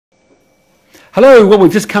Hello. Well,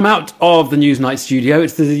 we've just come out of the Newsnight studio.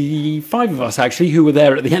 It's the five of us actually who were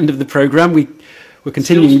there at the end of the programme. We're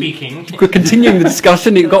continuing. We're continuing the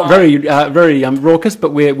discussion. It got very raucous,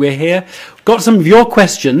 but we're here. Got some of your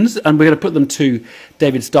questions, and we're going to put them to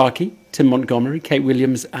David Starkey, Tim Montgomerie, Kate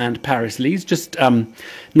Williams, and Paris Lees. Just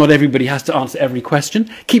not everybody has to answer every question.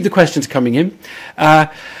 Keep the questions coming in.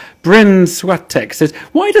 Bryn Swatek says,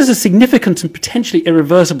 why does a significant and potentially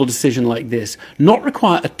irreversible decision like this not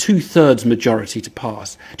require a two-thirds majority to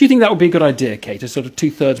pass? Do you think that would be a good idea, Kate, a sort of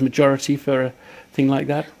two-thirds majority for a thing like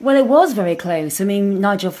that? Well, it was very close. I mean,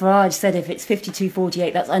 Nigel Farage said if it's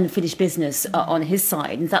 52-48, that's unfinished business on his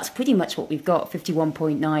side, and that's pretty much what we've got,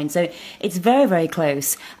 51.9. So it's very, very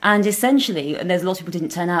close. And essentially, and there's a lot of people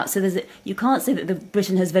didn't turn out, so you can't say that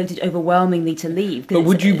Britain has voted overwhelmingly to leave. But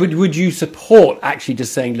would you support actually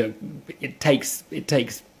just saying, look, it takes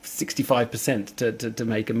 65% to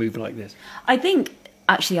make a move like this? I think.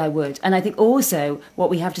 Actually, I would. And I think also what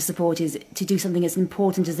we have to support is to do something as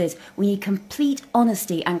important as this. We need complete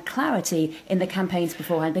honesty and clarity in the campaigns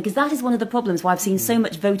beforehand, because that is one of the problems why I've seen so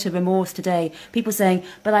much voter remorse today. People saying,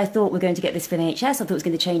 but I thought we're going to get this for the NHS, I thought it was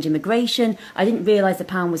going to change immigration, I didn't realise the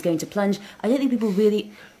pound was going to plunge. I don't think people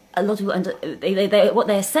really... A lot of people, what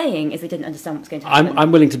they're saying is they didn't understand what's going to happen.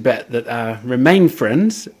 I'm willing to bet that our Remain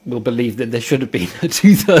friends will believe that there should have been a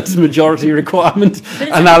two-thirds majority requirement,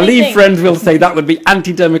 and our Leave friends will say that would be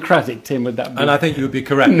anti-democratic. Tim, would that be? And I think you would be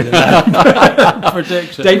correct in that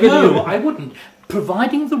prediction. David, no, I wouldn't.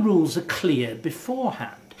 Providing the rules are clear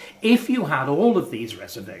beforehand. If you had all of these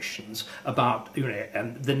reservations about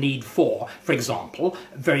the need for example,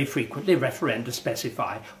 very frequently referenda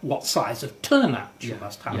specify what size of turnout you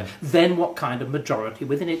must have, then what kind of majority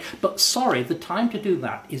within it. But sorry, the time to do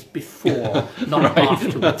that is before, not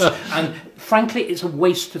afterwards. And frankly, it's a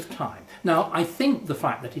waste of time. Now, I think the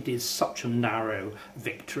fact that it is such a narrow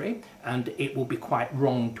victory, and it will be quite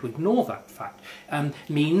wrong to ignore that fact,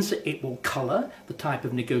 means it will colour the type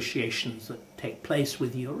of negotiations that take place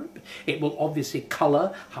with Europe. It will obviously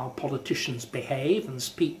colour how politicians behave and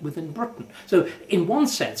speak within Britain. So, in one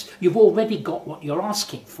sense, you've already got what you're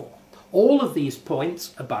asking for. All of these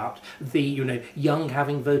points about the young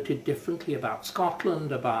having voted differently, about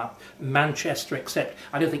Scotland, about Manchester, except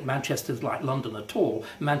I don't think Manchester's like London at all.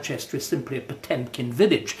 Manchester is simply a Potemkin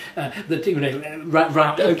village. Try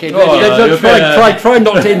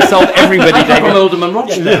not to insult everybody. I'm from Oldham and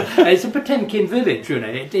Rochdale. It's a Potemkin village.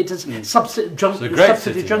 It is subsidy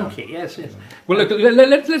junkie. Yes. Well,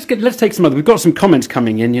 look, let's take some other. We've got some comments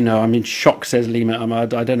coming in. I'm in shock, says Lima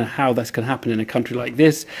Ahmad. I don't know how that's going to happen in a country like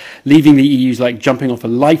this. Leaving the EU's like jumping off a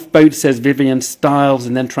lifeboat, says Vivian Stiles,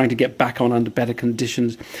 and then trying to get back on under better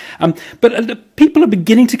conditions. But people are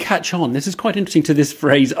beginning to catch on. This is quite interesting to this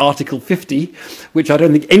phrase, Article 50, which I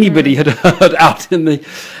don't think anybody had heard out in the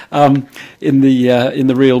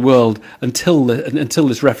real world until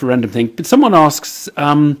this referendum thing. But someone asks,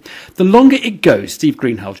 the longer it goes, Steve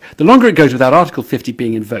Greenhalgh, the longer it goes without Article 50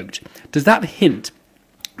 being invoked, does that hint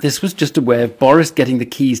this was just a way of Boris getting the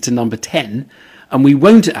keys to number 10? And we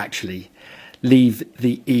won't actually leave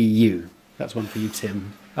the EU. That's one for you,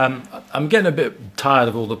 Tim. I'm getting a bit tired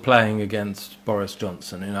of all the playing against Boris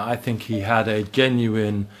Johnson. I think he had a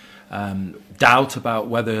genuine doubt about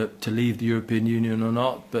whether to leave the European Union or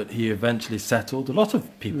not, but he eventually settled. A lot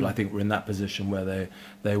of people, I think, were in that position where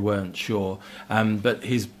they weren't sure. But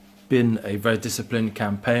he's been a very disciplined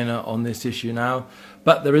campaigner on this issue now.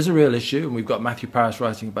 But there is a real issue, and we've got Matthew Paris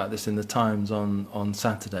writing about this in the Times on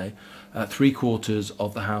Saturday. Three-quarters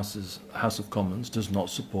of the House of Commons does not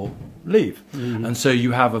support leave. And so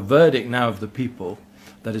you have a verdict now of the people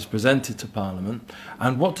that is presented to Parliament.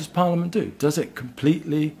 And what does Parliament do? Does it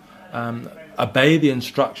completely obey the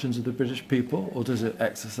instructions of the British people, or does it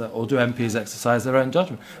or do MPs exercise their own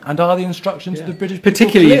judgment? And are the instructions of the British people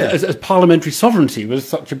particularly clear? as parliamentary sovereignty was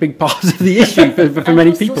such a big part of the issue for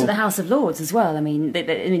many people. Also the House of Lords as well. I mean,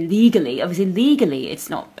 legally, it's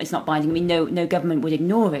not binding. I mean, no government would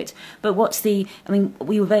ignore it. But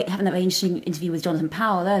we were having a very interesting interview with Jonathan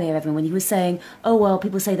Powell earlier, everyone, when he was saying, oh well,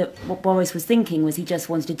 people say that what Boris was thinking was he just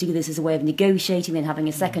wanted to do this as a way of negotiating and having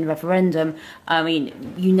a second referendum. I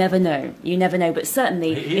mean, you never know. But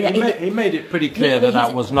certainly he made it pretty clear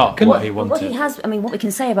that was not what he wanted. What we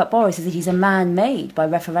can say about Boris is that he's a man made by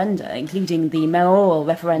referenda, including the mayoral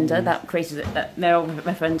referenda that created that mayoral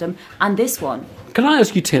referendum, and this one. Can I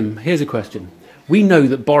ask you, Tim? Here's a question. We know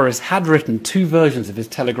that Boris had written two versions of his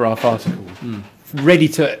Telegraph article, ready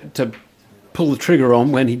to pull the trigger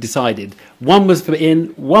on when he decided. One was for in,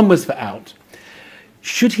 one was for out.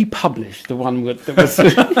 Should he publish the one that was...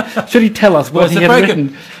 should he tell us what he had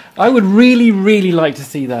written? I would really, really like to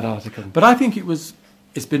see that article. But I think it was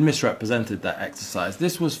it's been misrepresented, that exercise.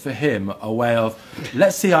 This was for him a way of,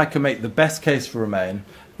 let's see, I can make the best case for Remain,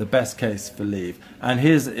 the best case for Leave. And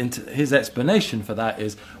his explanation for that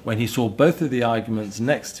is when he saw both of the arguments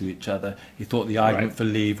next to each other, he thought the argument for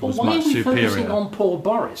Leave was much superior. Why are we focusing on poor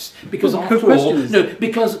Boris? Because after all,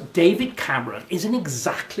 because David Cameron is in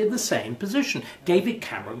exactly the same position. David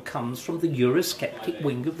Cameron comes from the Eurosceptic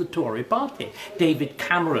wing of the Tory party. David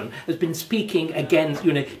Cameron has been speaking again,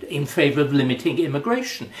 in favour of limiting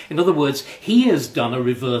immigration. In other words, he has done a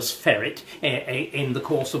reverse ferret in the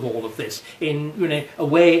course of all of this, in a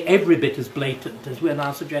way every bit as blatant as we're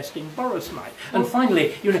now suggesting Boris might. And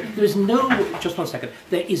finally, there is no, just one second,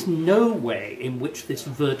 there is no way in which this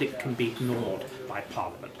verdict can be ignored by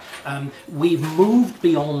Parliament. We've moved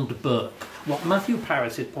beyond Burke. What Matthew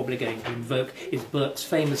Parris is probably going to invoke is Burke's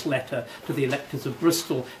famous letter to the electors of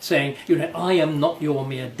Bristol saying, I am not your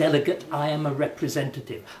mere delegate, I am a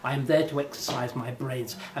representative. I am there to exercise my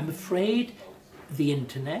brains. I'm afraid the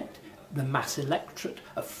internet, the mass electorate,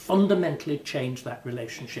 have fundamentally changed that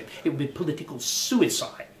relationship. It would be political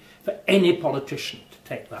suicide for any politician to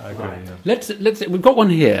take that. I agree. Yeah. We've got one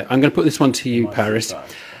here. I'm going to put this one to you, Paris.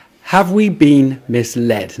 Have we been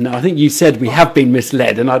misled? Now, I think you said we have been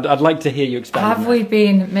misled, and I'd like to hear you expand. Have we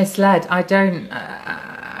been misled? I don't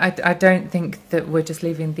think that we're just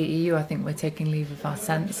leaving the EU. I think we're taking leave of our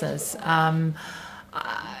senses.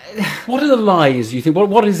 What are the lies you think?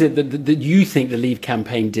 What is it that you think the Leave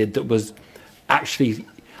campaign did that was actually?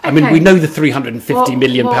 I mean, we know the £350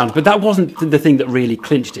 million, but that wasn't the thing that really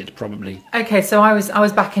clinched it, probably. Okay, so I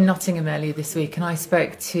was back in Nottingham earlier this week, and I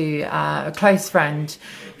spoke to a close friend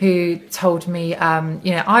who told me,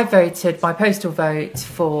 I voted by postal vote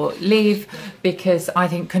for Leave because I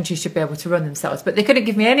think countries should be able to run themselves. But they couldn't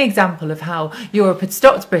give me any example of how Europe had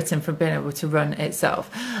stopped Britain from being able to run itself.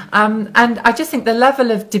 And I just think the level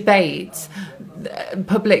of debate,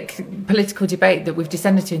 public political debate that we've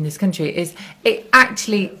descended to in this country it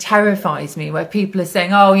actually terrifies me, where people are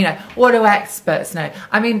saying, what do experts know?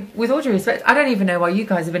 I mean, with all due respect, I don't even know why you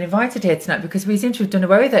guys have been invited here tonight, because we seem to have done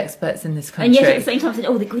away with experts in this country. And yet at the same time said,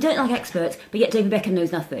 we don't like experts, but yet David Beckham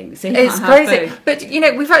knows nothing. So it's crazy. But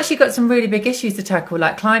we've actually got some really big issues to tackle,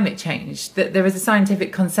 like climate change, that there is a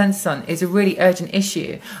scientific consensus on is a really urgent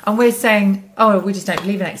issue, and we're saying, we just don't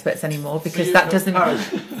believe in experts anymore because that doesn't.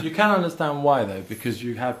 You can understand why, though, because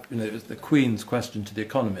you have, it was the Queen's question to the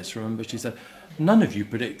Economist. Remember, she said, "None of you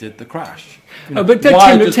predicted the crash." But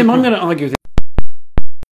Tim, I'm going to argue that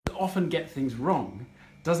often get things wrong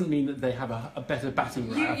doesn't mean that they have a better batting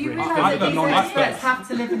ram. You realise that these experts have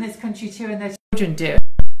to live in this country too, and their children do.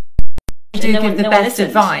 Give the best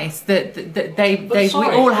advice that we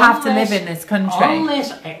all have to live in this country.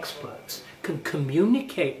 Unless experts can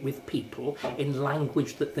communicate with people in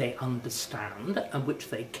language that they understand and which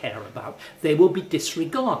they care about, they will be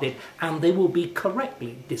disregarded, and they will be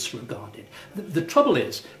correctly disregarded. The trouble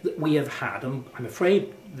is that we have had, and I'm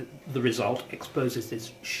afraid the result exposes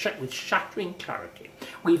this with shattering clarity,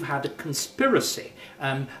 we've had a conspiracy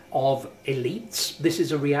of elites. This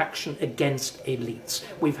is a reaction against elites.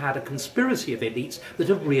 We've had a conspiracy of elites that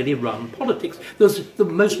have really run politics. The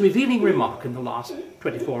most revealing remark in the last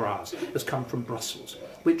 24 hours has come from Brussels,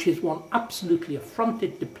 which is one absolutely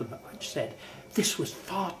affronted diplomat, which said, this was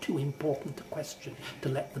far too important a question to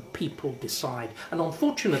let the people decide. And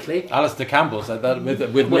unfortunately... Alistair Campbell said that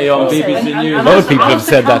with me on BBC News. A lot of people have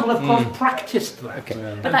said that. Alistair Campbell, of course, practiced that.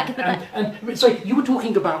 Okay. And so you were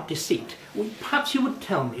talking about deceit. Well, perhaps you would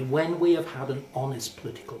tell me when we have had an honest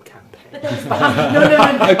political campaign. No.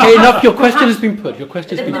 Okay, enough. Your question has been put.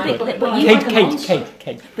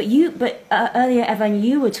 Kate. But earlier, Evan,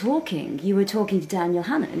 you were talking to Daniel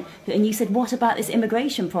Hannan, and you said, what about this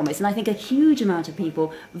immigration promise? And I think a huge amount of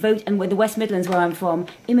people vote, and with the West Midlands where I'm from,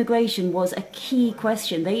 immigration was a key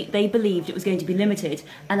question. They believed it was going to be limited,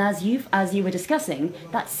 and as you were discussing,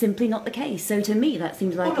 that's simply not the case. So to me, that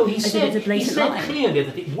seems like a blatant lie. He said clearly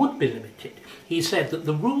that it would be limited. He said that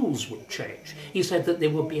the rules would change. He said that they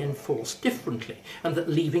will be enforced differently, and that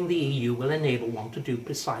leaving the EU will enable one to do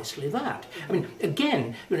precisely that. I mean,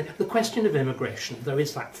 again, the question of immigration, there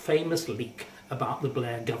is that famous leak about the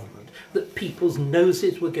Blair government, that people's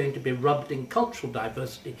noses were going to be rubbed in cultural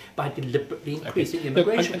diversity by deliberately increasing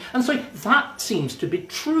immigration. And so that seems to be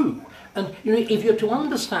true. And if you're to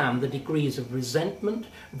understand the degrees of resentment,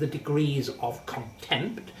 the degrees of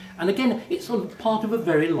contempt, and again, it's sort of part of a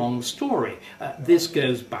very long story. This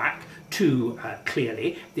goes back to,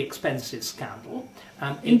 clearly, the expenses scandal.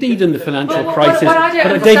 Indeed, in the financial But crisis. what I don't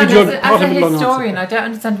But understand David, you're as part a of a long historian, answer. I don't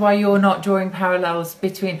understand why you're not drawing parallels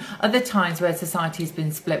between other times where society has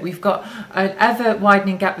been split. We've got an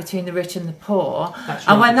ever-widening gap between the rich and the poor. That's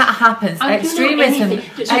And right. when that happens, extremism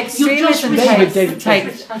takes...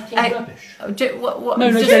 What,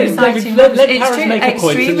 No, just David, citing- let it's Paris true, make a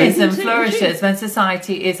point, and then- extremism flourishes when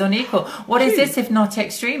society is unequal. What is this if not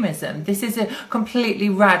extremism? This is a completely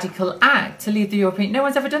radical act to leave the European... No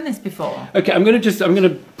one's ever done this before. Okay, I'm going to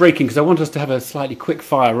break in because I want us to have a slightly quick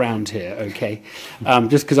fire round here, okay?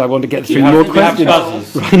 Just because I want to get through more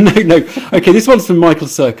questions. Right, no. Okay, this one's from Michael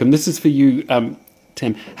Sercombe. This is for you,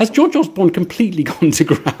 Tim. Has George Osborne completely gone to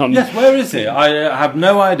ground? Yes, where is he? I have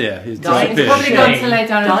no idea. He's He's disappeared. probably gone to lay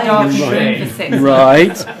down in a dark room for 6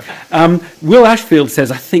 months. Right. Will Ashfield says,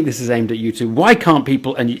 I think this is aimed at you two. Why can't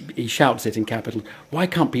people, and he shouts it in capitals, why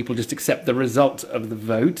can't people just accept the result of the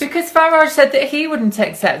vote? Because Farage said that he wouldn't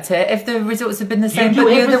accept it if the results had been the same, do but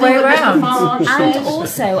the other way everything that Mr. around. Farage And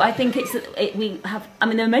also, I think we have. I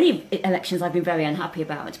mean, there are many elections I've been very unhappy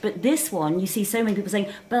about, but this one, you see so many people saying,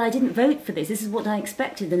 "But I didn't vote for this. This is what I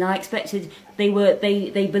expected, and I expected they believed."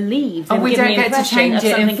 They And were we giving don't the get to impression change of it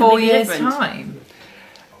in something 4 completely years' different.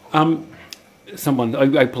 time. Someone,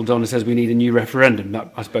 Opal Donna says we need a new referendum.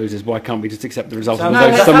 That, I suppose, is why can't we just accept the result of the No,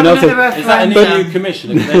 vote? let's Someone have else another Is that a referendum. new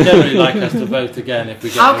commission? They generally like us to vote again if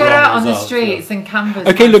we get I'll the get wrong out on the results, streets and canvass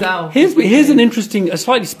Okay, look, myself. here's an interesting, a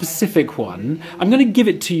slightly specific one. I'm going to give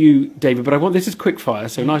it to you, David, but I want this is quick fire,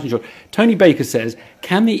 so nice and short. Tony Baker says,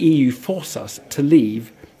 can the EU force us to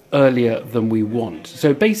leave earlier than we want?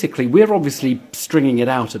 So basically, we're obviously stringing it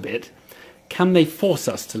out a bit. Can they force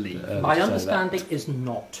us to leave? My understanding is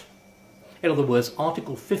not. In other words,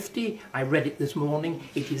 Article 50, I read it this morning,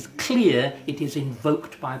 it is clear it is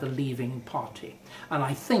invoked by the leaving party. And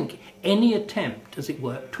I think any attempt, as it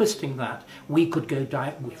were, twisting that, we could go,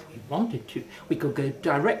 if we wanted to, we could go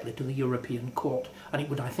directly to the European Court, and it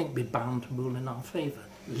would, I think, be bound to rule in our favour,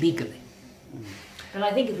 legally. But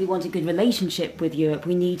I think if we want a good relationship with Europe,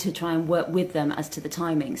 we need to try and work with them as to the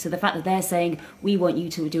timing. So the fact that they're saying, we want you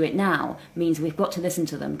to do it now, means we've got to listen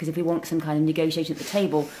to them, because if we want some kind of negotiation at the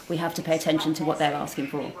table, we have to pay attention to what they're asking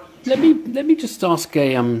for. Let me just ask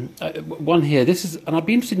one here. This is, and I'd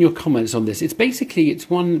be interested in your comments on this. It's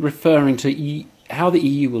one referring to how the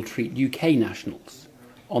EU will treat UK nationals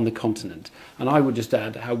on the continent, and I would just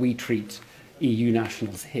add how we treat EU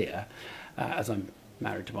nationals here, as I'm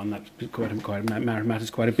married to one. That matters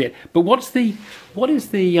quite a bit. But what is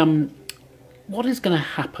going to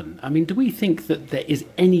happen? I mean, do we think that there is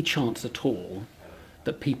any chance at all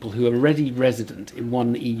that people who are already resident in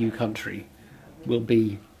one EU country will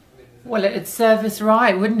be? Well, it'd serve us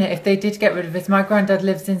right, wouldn't it, if they did get rid of us? My granddad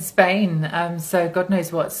lives in Spain, so God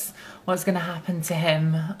knows what's going to happen to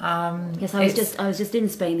him. Yes, I was just in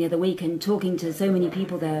Spain the other week and talking to so many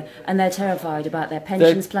people there, and they're terrified about their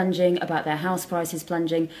pensions plunging, about their house prices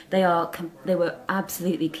plunging. They were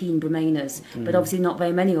absolutely keen Remainers, but obviously not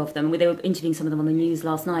very many of them. They were interviewing some of them on the news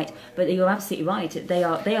last night. But you're absolutely right. They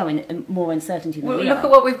are in more uncertainty than we are. Look at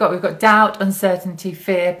what we've got. We've got doubt, uncertainty,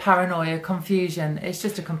 fear, paranoia, confusion. It's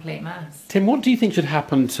just a complete mess. Tim, what do you think should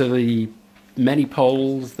happen to the many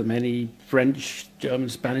Poles, the many French, German,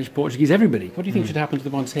 Spanish, Portuguese, everybody? What do you think should happen to the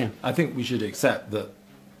ones here? I think we should accept that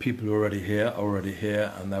people who are already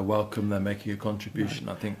here, and they're welcome, they're making a contribution,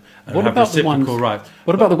 I think, and What have about the reciprocal ones? rights.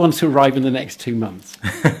 What about the ones who arrive in the next 2 months?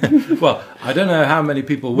 Well, I don't know how many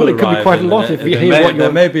people will Well, it could be arrive. quite a lot if we hear what there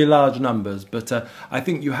you're... may be large numbers, but I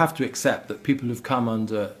think you have to accept that people who've come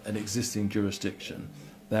under an existing jurisdiction,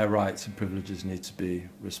 their rights and privileges need to be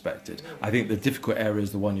respected. I think the difficult area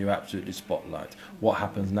is the one you absolutely spotlight. What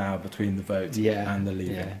happens now between the vote and the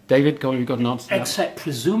leaving? Yeah. David, go on, you've got an answer to that? Except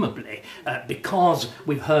presumably, because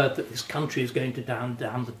we've heard that this country is going to down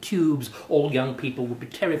the tubes, all young people will be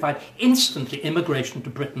terrified. Instantly, immigration to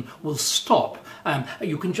Britain will stop.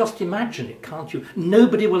 You can just imagine it, can't you?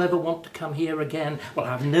 Nobody will ever want to come here again. We'll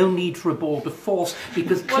have no need for a border force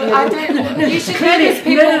because Well, I don't. You should know this.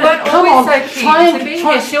 People weren't always so keen to be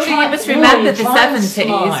here. Surely you must remember the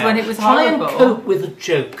 70s when it was horrible. Try and cope with a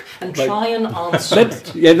joke and try and answer.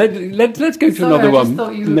 Let's go to Sorry, another I one. just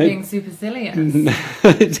thought you were being supercilious.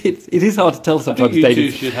 It is hard to tell I sometimes, think you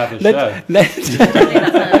David. two should have a Let- show. let-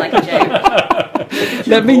 That sounded like a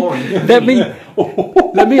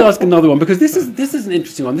joke. let me ask another one, because this is an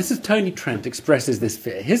interesting one. This is Tony Trent expresses this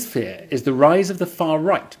fear. His fear is the rise of the far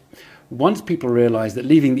right. Once people realise that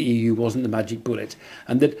leaving the EU wasn't the magic bullet,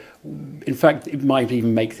 and that, in fact, it might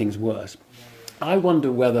even make things worse. I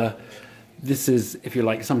wonder whether this is, if you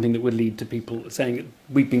like, something that would lead to people saying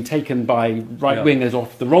we've been taken by right-wingers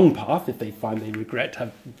off the wrong path if they find they regret,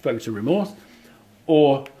 have voter remorse,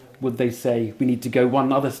 or would they say we need to go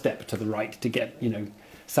one other step to the right to get,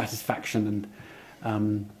 satisfaction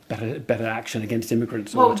and better action against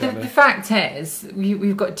immigrants or whatever? The fact is,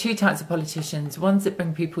 we've got two types of politicians, ones that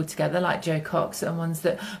bring people together like Joe Cox and ones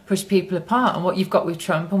that push people apart. And what you've got with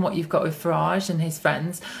Trump and what you've got with Farage and his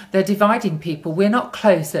friends, they're dividing people. We're not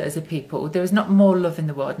closer as a people. There is not more love in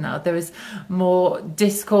the world now. There is more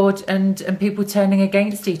discord and people turning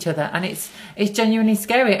against each other, and it's genuinely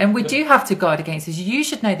scary. And we do have to guard against this. You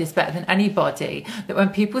should know this better than anybody, that when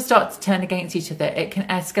people start to turn against each other, it can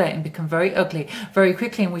escalate and become very ugly very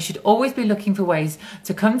quickly. And we should always be looking for ways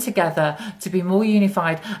to come together, to be more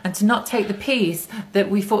unified, and to not take the peace that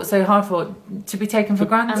we fought so hard for to be taken for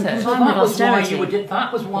granted. So that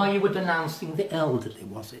was why you were denouncing the elderly,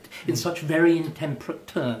 was it? In such very intemperate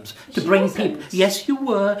terms. To bring people... Yes, you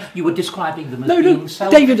were. You were describing them as being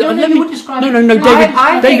selfish. David, David,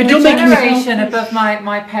 I think you're the making generation above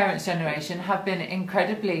my parents' generation have been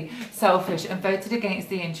incredibly selfish and voted against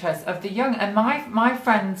the interests of the young. And my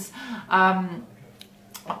friend's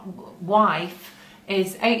wife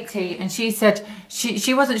is 80, and she said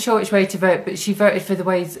she wasn't sure which way to vote, but she voted for the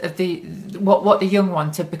ways of what the young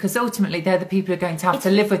wanted, because ultimately they're the people who are going to have to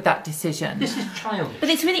live with that decision. This is childish. But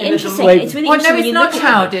it's really interesting. It's really interesting. No, it's not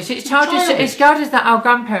childish. It's childish. It's childish that our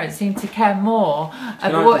grandparents seem to care more,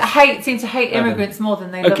 seem to hate immigrants more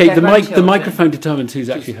than they love their grandchildren. The microphone determines who's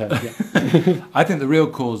actually heard. Yeah. I think the real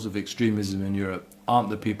cause of extremism in Europe aren't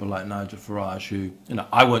the people like Nigel Farage who,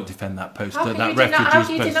 I won't defend that poster, that refugees poster. How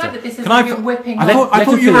do you deny that this is whipping? I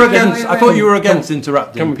thought you were against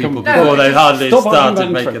interrupting people before they hardly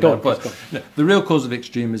started making their point. No, the real cause of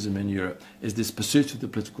extremism in Europe is this pursuit of the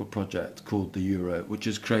political project called the Euro, which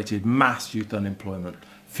has created mass youth unemployment,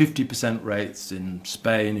 50% rates in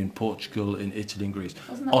Spain, in Portugal, in Italy and Greece.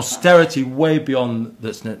 Austerity way beyond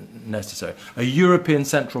that's necessary. A European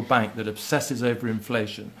central bank that obsesses over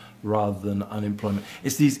inflation rather than unemployment.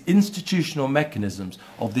 It's these institutional mechanisms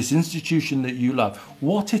of this institution that you love,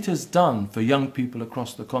 what it has done for young people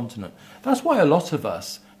across the continent. That's why a lot of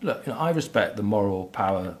us, look, I respect the moral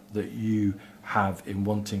power that you have in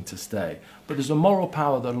wanting to stay, but there's a moral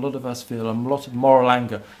power that a lot of us feel, and a lot of moral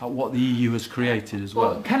anger at what the EU has created as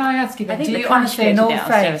well. Can I ask you that? Do you honestly, in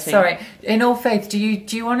all faith, do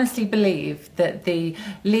you honestly believe that the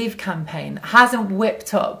Leave campaign hasn't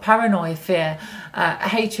whipped up paranoia, fear,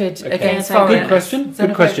 hatred against foreigners?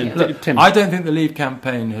 Good question. Look, Tim. I don't think the Leave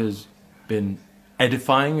campaign has been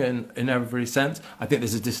edifying in every sense. I think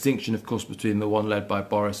there's a distinction, of course, between the one led by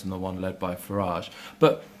Boris and the one led by Farage.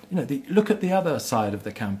 But look at the other side of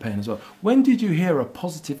the campaign as well. When did you hear a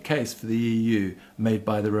positive case for the EU made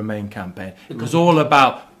by the Remain campaign? It was all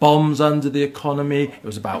about bombs under the economy. It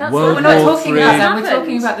was about World War III. We're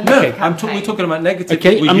talking about the Leave campaign. We're talking about negative.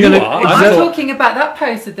 Okay, I'm talking about that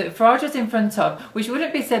poster that Farage was in front of, which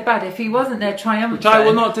wouldn't be so bad if he wasn't there triumphant. Which I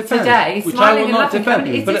will not defend. Today, smiling and laughing.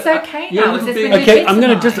 It's okay now. Okay, I'm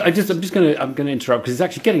going to interrupt because it's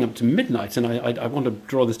actually getting up to midnight, and I want to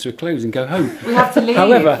draw this to a close and go home. We have to leave.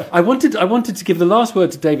 However, I wanted to give the last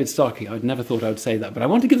word to David Starkey. I'd never thought I would say that, but I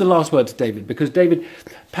want to give the last word to David because David,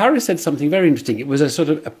 Paris said something very interesting. It was a sort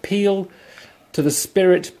of appeal to the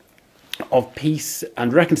spirit of peace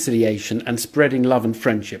and reconciliation and spreading love and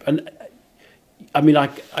friendship. And I mean, I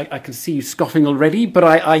can see you scoffing already, but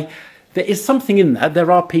there is something in that. There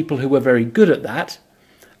are people who are very good at that,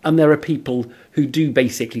 and there are people who do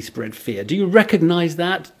basically spread fear. Do you recognise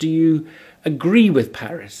that? Do you agree with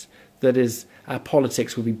Paris that our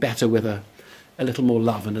politics would be better with a little more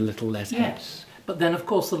love and a little less hate? Yes, but then of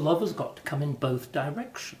course the love has got to come in both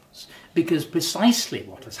directions, because precisely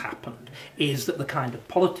what has happened is that the kind of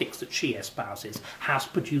politics that she espouses has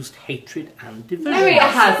produced hatred and division. No, it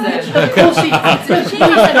hasn't. Of course it has. She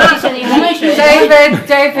hasn't any hatred.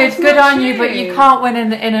 David, good on you, but you can't win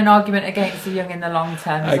in an argument against the young in the long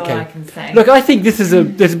term, is all I can say. Look, I think this has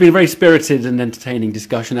been a very spirited and entertaining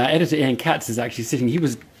discussion. Our editor Ian Katz is actually sitting. He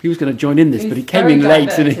was going to join in this, but he came in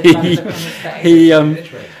late, and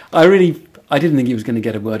I didn't think he was going to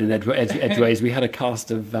get a word in edgeways. We had a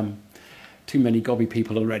cast of too many gobby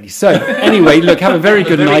people already. So anyway, look, have a very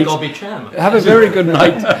good night. Have a very good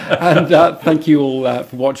night, and thank you all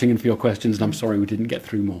for watching and for your questions. And I'm sorry we didn't get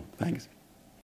through more. Thanks.